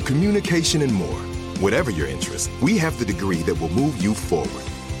business to communication and more. Whatever your interest, we have the degree that will move you forward.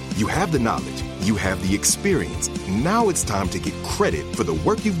 You have the knowledge, you have the experience. Now it's time to get credit for the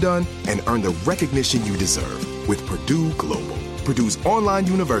work you've done and earn the recognition you deserve with Purdue Global, Purdue's online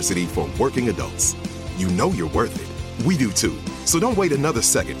university for working adults. You know you're worth it. We do too. So don't wait another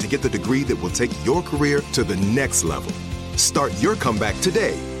second to get the degree that will take your career to the next level. Start your comeback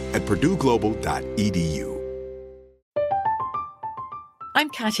today at purdueglobal.edu. I'm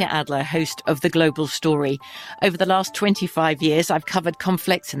Katya Adler, host of The Global Story. Over the last 25 years, I've covered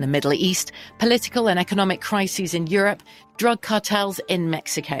conflicts in the Middle East, political and economic crises in Europe, drug cartels in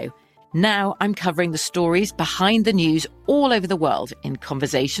Mexico. Now I'm covering the stories behind the news all over the world in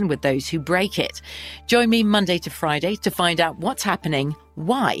conversation with those who break it. Join me Monday to Friday to find out what's happening,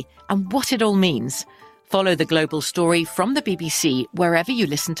 why, and what it all means. Follow The Global Story from the BBC wherever you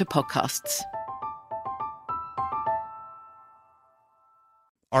listen to podcasts.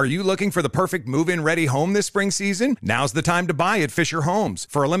 Are you looking for the perfect move-in ready home this spring season? Now's the time to buy at Fisher Homes.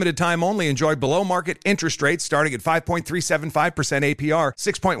 For a limited time only, enjoy below-market interest rates starting at 5.375% APR,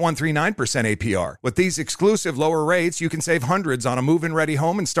 6.139% APR. With these exclusive lower rates, you can save hundreds on a move-in ready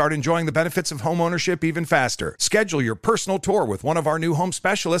home and start enjoying the benefits of home ownership even faster. Schedule your personal tour with one of our new home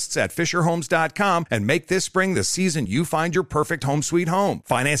specialists at FisherHomes.com and make this spring the season you find your perfect home sweet home.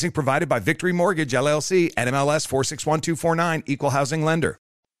 Financing provided by Victory Mortgage, LLC, NMLS 461249, Equal Housing Lender.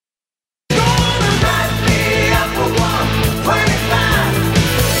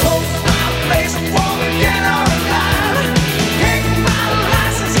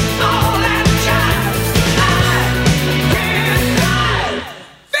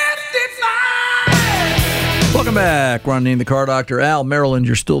 Welcome back, Ron Ananian, the Car Doctor. Al, Maryland,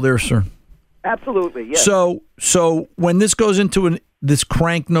 you're still there, sir. Absolutely, yes. So when this goes into this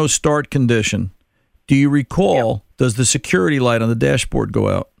crank no start condition, do you recall, does the security light on the dashboard go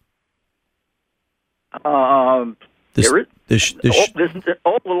out? All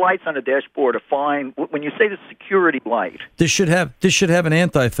the lights on the dashboard are fine. When you say the security light, this should have an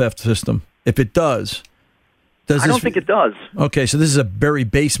anti-theft system. If it does, I don't think it does. Okay, so this is a very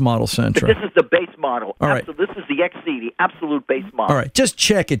base model Sentra. But this is the base model. All right. So this is the XC, the absolute base model. All right, just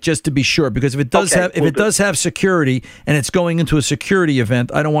check it just to be sure, because if it does does have security and it's going into a security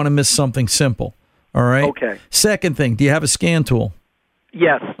event, I don't want to miss something simple. All right. Okay. Second thing, do you have a scan tool?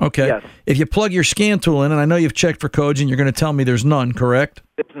 Yes. Okay. Yes. If you plug your scan tool in, and I know you've checked for codes, and you're going to tell me there's none, correct?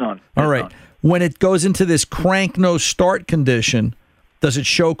 It's none. All right. When it goes into this crank no start condition, does it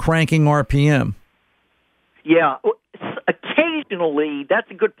show cranking RPM? Yeah. Occasionally,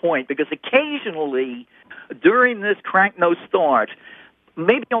 that's a good point, because occasionally during this crank no start,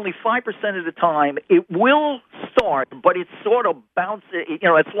 maybe only 5% of the time, it will start, but it's sort of bounces.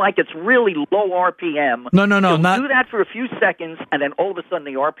 It's like it's really low RPM. No, do that for a few seconds, and then all of a sudden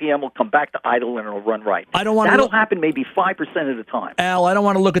the RPM will come back to idle and it'll run right. That'll happen maybe 5% of the time. Al, I don't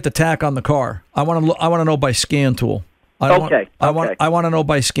want to look at the tach on the car. I want to know by scan tool. I want to know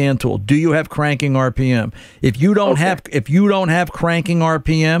by scan tool. Do you have cranking RPM? If you don't have cranking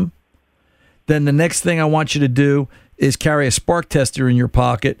RPM, then the next thing I want you to do is carry a spark tester in your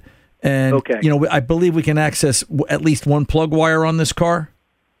pocket, and I believe we can access at least one plug wire on this car.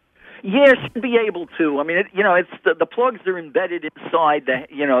 Yeah, should be able to. I mean, it's the plugs are embedded inside the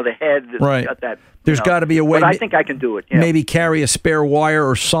head. Right. Got that, There's got to be a way. But I think I can do it. Yeah. Maybe carry a spare wire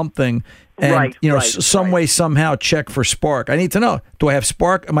or something, and some way somehow check for spark. I need to know: do I have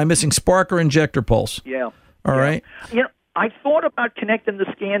spark? Am I missing spark or injector pulse? Yeah. All right. I thought about connecting the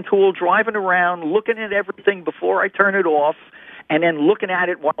scan tool, driving around, looking at everything before I turn it off, and then looking at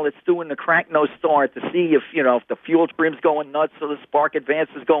it while it's doing the crank no start to see if the fuel trim's going nuts or the spark advance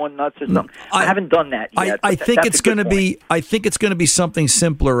is going nuts or something. I haven't done that yet. I think it's going to be. I think it's going to be something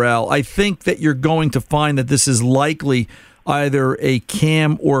simpler, Al. I think that you're going to find that this is likely either a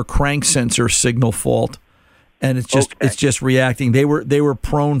cam or crank sensor signal fault, and it's just reacting. They were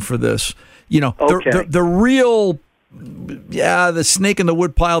prone for this. The real. Yeah, the snake in the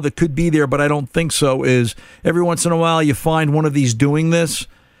woodpile that could be there, but I don't think so, is every once in a while you find one of these doing this,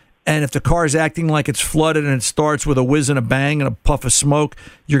 and if the car's acting like it's flooded and it starts with a whiz and a bang and a puff of smoke,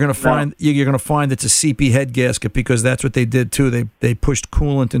 you're going to find it's a CP head gasket, because that's what they did too. They pushed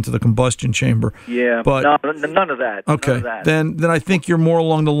coolant into the combustion chamber. Yeah, but none of that. Okay, none of that. Then I think you're more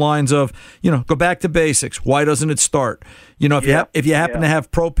along the lines of go back to basics. Why doesn't it start? If you happen to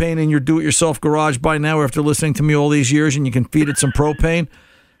have propane in your do-it-yourself garage by now, after listening to me all these years, and you can feed it some propane,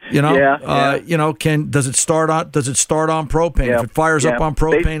 does it start on propane? Yeah. If it fires up on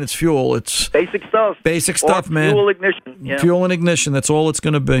propane, it's fuel. It's basic stuff. Basic stuff, man. Fuel ignition. Yeah. Fuel and ignition. That's all it's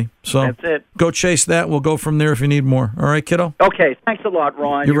going to be. So that's it. Go chase that. We'll go from there if you need more. All right, kiddo. Okay. Thanks a lot,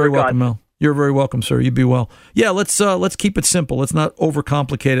 Ron. You're very welcome, Mel. You're very welcome, sir. You be well. Yeah, let's keep it simple. Let's not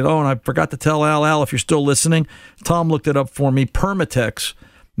overcomplicate it. Oh, and I forgot to tell Al, if you're still listening, Tom looked it up for me. Permatex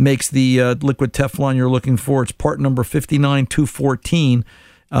makes the liquid Teflon you're looking for. It's part number 59214,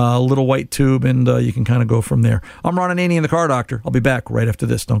 little white tube, and you can kind of go from there. I'm Ron Ananian, the Car Doctor. I'll be back right after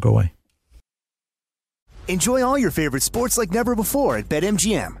this. Don't go away. Enjoy all your favorite sports like never before at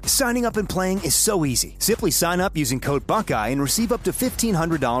BetMGM. Signing up and playing is so easy. Simply sign up using code Buckeye and receive up to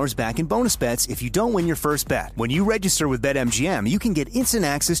 $1,500 back in bonus bets if you don't win your first bet. When you register with BetMGM, you can get instant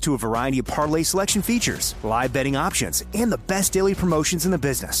access to a variety of parlay selection features, live betting options, and the best daily promotions in the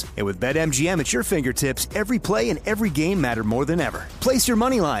business. And with BetMGM at your fingertips, every play and every game matter more than ever. Place your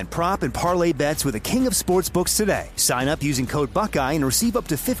moneyline, prop, and parlay bets with the king of sportsbooks today. Sign up using code Buckeye and receive up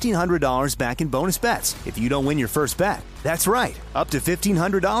to $1,500 back in bonus bets if you don't win your first bet. That's right, up to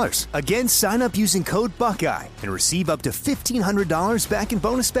 $1,500. Again, sign up using code Buckeye and receive up to $1,500 back in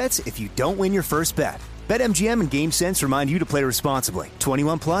bonus bets if you don't win your first bet. BetMGM and GameSense remind you to play responsibly.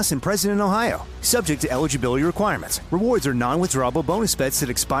 21 plus and present in Ohio. Subject to eligibility requirements. Rewards are non-withdrawable bonus bets that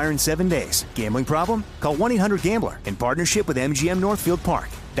expire in 7 days. Gambling problem? Call 1-800-GAMBLER in partnership with MGM Northfield Park.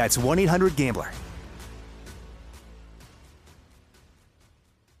 That's 1-800-GAMBLER.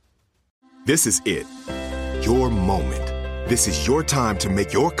 This is it. Your moment. This is your time to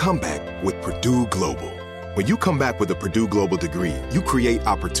make your comeback with Purdue Global. When you come back with a Purdue Global degree, you create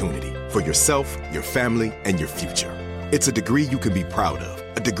opportunity for yourself, your family, and your future. It's a degree you can be proud of,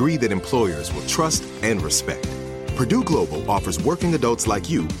 a degree that employers will trust and respect. Purdue Global offers working adults like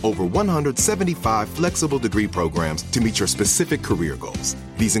you over 175 flexible degree programs to meet your specific career goals.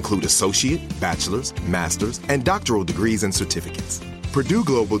 These include associate, bachelor's, master's, and doctoral degrees and certificates. Purdue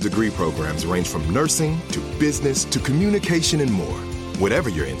Global degree programs range from nursing to business to communication and more. Whatever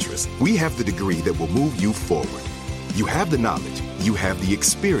your interest, we have the degree that will move you forward. You have the knowledge, you have the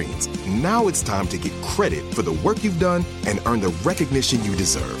experience. Now it's time to get credit for the work you've done and earn the recognition you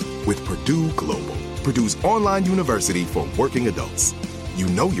deserve with Purdue Global, Purdue's online university for working adults. You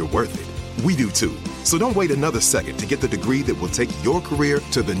know you're worth it. We do too. So don't wait another second to get the degree that will take your career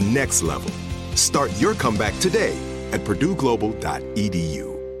to the next level. Start your comeback today at purdueglobal.edu.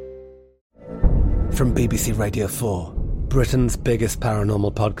 From BBC Radio 4, Britain's biggest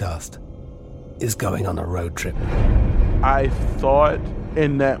paranormal podcast is going on a road trip. I thought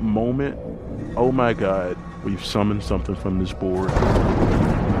in that moment, oh my God, we've summoned something from this board.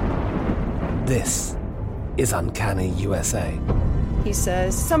 This is Uncanny USA. He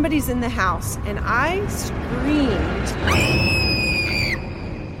says, somebody's in the house, and I screamed.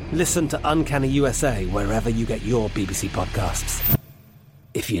 Listen to Uncanny USA wherever you get your BBC podcasts,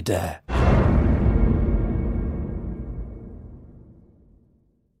 if you dare.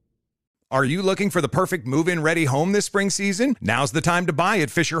 Are you looking for the perfect move-in ready home this spring season? Now's the time to buy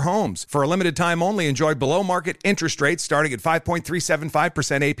at Fisher Homes. For a limited time only, enjoy below-market interest rates starting at 5.375%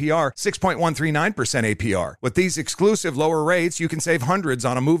 APR, 6.139% APR. With these exclusive lower rates, you can save hundreds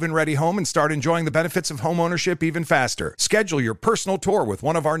on a move-in ready home and start enjoying the benefits of homeownership even faster. Schedule your personal tour with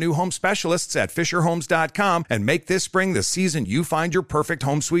one of our new home specialists at FisherHomes.com and make this spring the season you find your perfect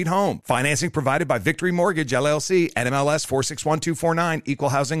home sweet home. Financing provided by Victory Mortgage, LLC, NMLS 461249, Equal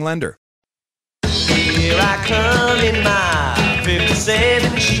Housing Lender. Here I come in my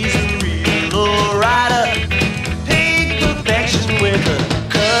 57, she's a real lowrider. Pink perfection with a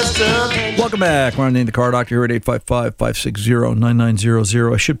custom. Welcome back. We're on the Car Doctor here at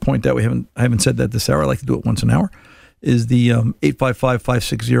 855-560-9900. I should point out I haven't said that this hour. I like to do it once an hour. Is the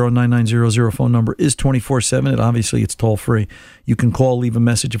 855-560-9900 phone number is 24/7. Obviously it's toll free. You can call, leave a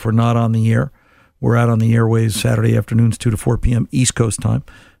message if we're not on the air. We're out on the airways Saturday afternoons 2 to 4 p.m. East Coast time.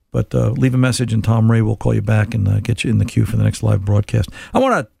 But leave a message and Tom Ray will call you back and get you in the queue for the next live broadcast. I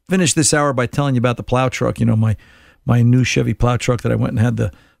want to finish this hour by telling you about the plow truck. You know, my new Chevy plow truck that I went and had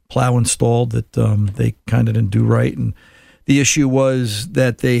the plow installed that they kind of didn't do right. And the issue was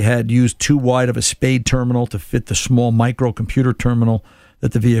that they had used too wide of a spade terminal to fit the small microcomputer terminal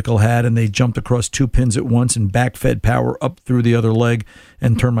that the vehicle had. And they jumped across 2 pins at once and backfed power up through the other leg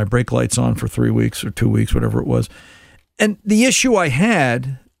and turned my brake lights on for 3 weeks or 2 weeks, whatever it was. And the issue I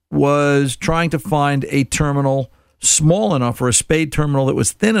had was trying to find a terminal small enough, or a spade terminal that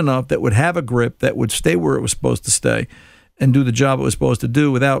was thin enough that would have a grip that would stay where it was supposed to stay and do the job it was supposed to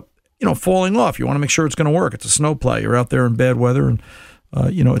do without, falling off. You want to make sure it's going to work. It's a snowplow. You're out there in bad weather and,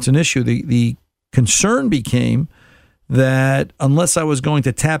 it's an issue. The concern became that unless I was going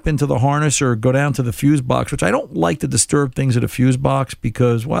to tap into the harness or go down to the fuse box, which I don't like to disturb things at a fuse box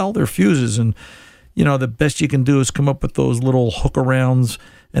because, well, they're fuses and, the best you can do is come up with those little hook arounds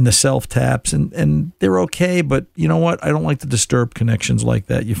and the self-taps, and they're okay, but you know what? I don't like to disturb connections like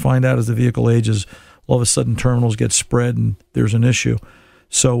that. You find out as the vehicle ages, all of a sudden terminals get spread and there's an issue.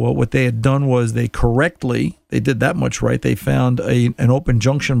 So what they had done was they did that much right. They found an open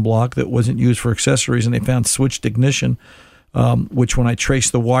junction block that wasn't used for accessories, and they found switched ignition, which when I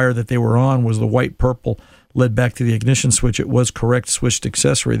traced the wire that they were on was the white-purple, led back to the ignition switch. It was correct switched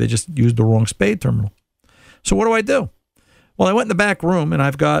accessory. They just used the wrong spade terminal. So what do? Well, I went in the back room, and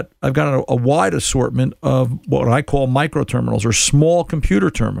I've got a wide assortment of what I call micro terminals, or small computer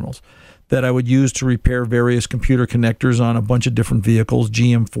terminals, that I would use to repair various computer connectors on a bunch of different vehicles,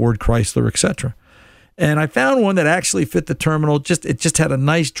 GM, Ford, Chrysler, etc. And I found one that actually fit the terminal. It just had a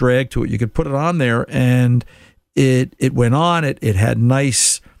nice drag to it. You could put it on there, and it went on. It had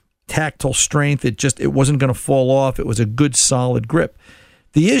nice tactile strength. It wasn't going to fall off. It was a good solid grip.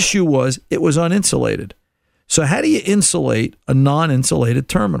 The issue was it was uninsulated. So how do you insulate a non-insulated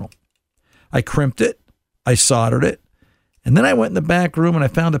terminal? I crimped it, I soldered it, and then I went in the back room and I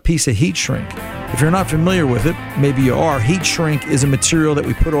found a piece of heat shrink. If you're not familiar with it, maybe you are. Heat shrink is a material that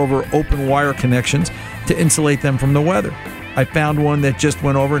we put over open wire connections to insulate them from the weather. I found one that just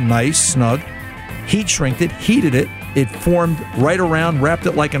went over nice, snug, heat shrinked it, heated it. It formed right around, wrapped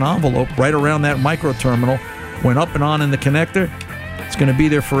it like an envelope, right around that micro terminal, went up and on in the connector. It's going to be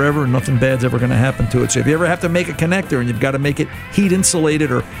there forever, and nothing bad's ever going to happen to it. So if you ever have to make a connector and you've got to make it heat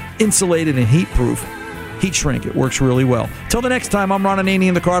insulated or insulated and heat proof, heat shrink. It works really well. Till the next time, I'm Ron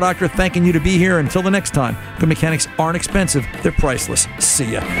Ananian, the Car Doctor, thanking you to be here. Until the next time, good mechanics aren't expensive. They're priceless.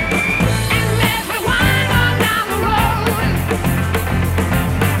 See ya.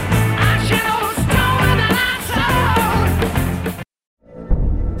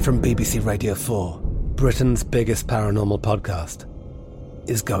 From BBC Radio 4, Britain's biggest paranormal podcast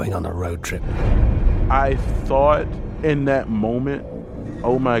is going on a road trip. I thought in that moment,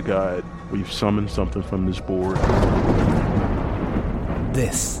 oh my God, we've summoned something from this board.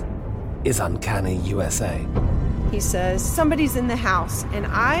 This is Uncanny USA. He says, somebody's in the house, and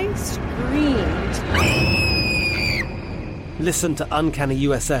I screamed. Listen to Uncanny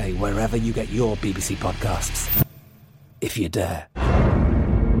USA wherever you get your BBC podcasts, if you dare.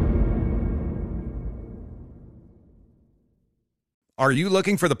 Are you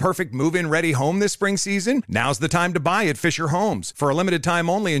looking for the perfect move-in ready home this spring season? Now's the time to buy at Fisher Homes. For a limited time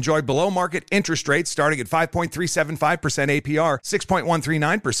only, enjoy below-market interest rates starting at 5.375% APR,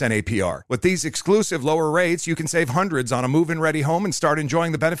 6.139% APR. With these exclusive lower rates, you can save hundreds on a move-in ready home and start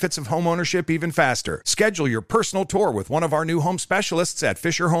enjoying the benefits of homeownership even faster. Schedule your personal tour with one of our new home specialists at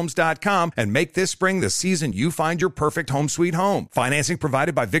FisherHomes.com and make this spring the season you find your perfect home sweet home. Financing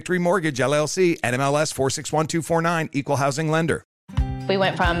provided by Victory Mortgage, LLC, NMLS 461249, Equal Housing Lender. We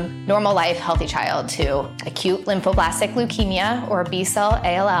went from normal life, healthy child to acute lymphoblastic leukemia, or B-cell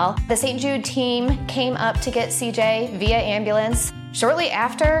ALL. The St. Jude team came up to get CJ via ambulance. Shortly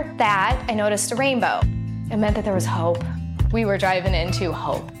after that, I noticed a rainbow. It meant that there was hope. We were driving into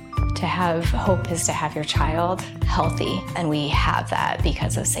hope. To have hope is to have your child healthy, and we have that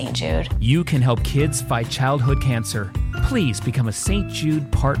because of St. Jude. You can help kids fight childhood cancer. Please become a St.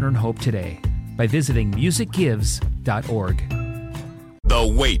 Jude Partner in Hope today by visiting musicgives.org. The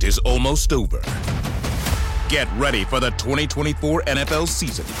wait is almost over. Get ready for the 2024 NFL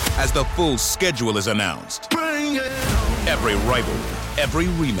season as the full schedule is announced. Every rivalry, every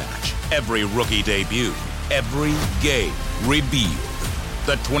rematch, every rookie debut, every game revealed.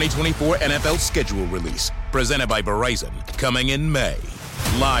 The 2024 NFL schedule release, presented by Verizon, coming in May.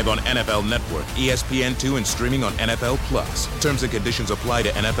 Live on NFL Network, ESPN2, and streaming on NFL Plus. Terms and conditions apply to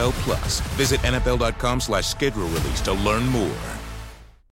NFL Plus. Visit NFL.com/schedule release to learn more.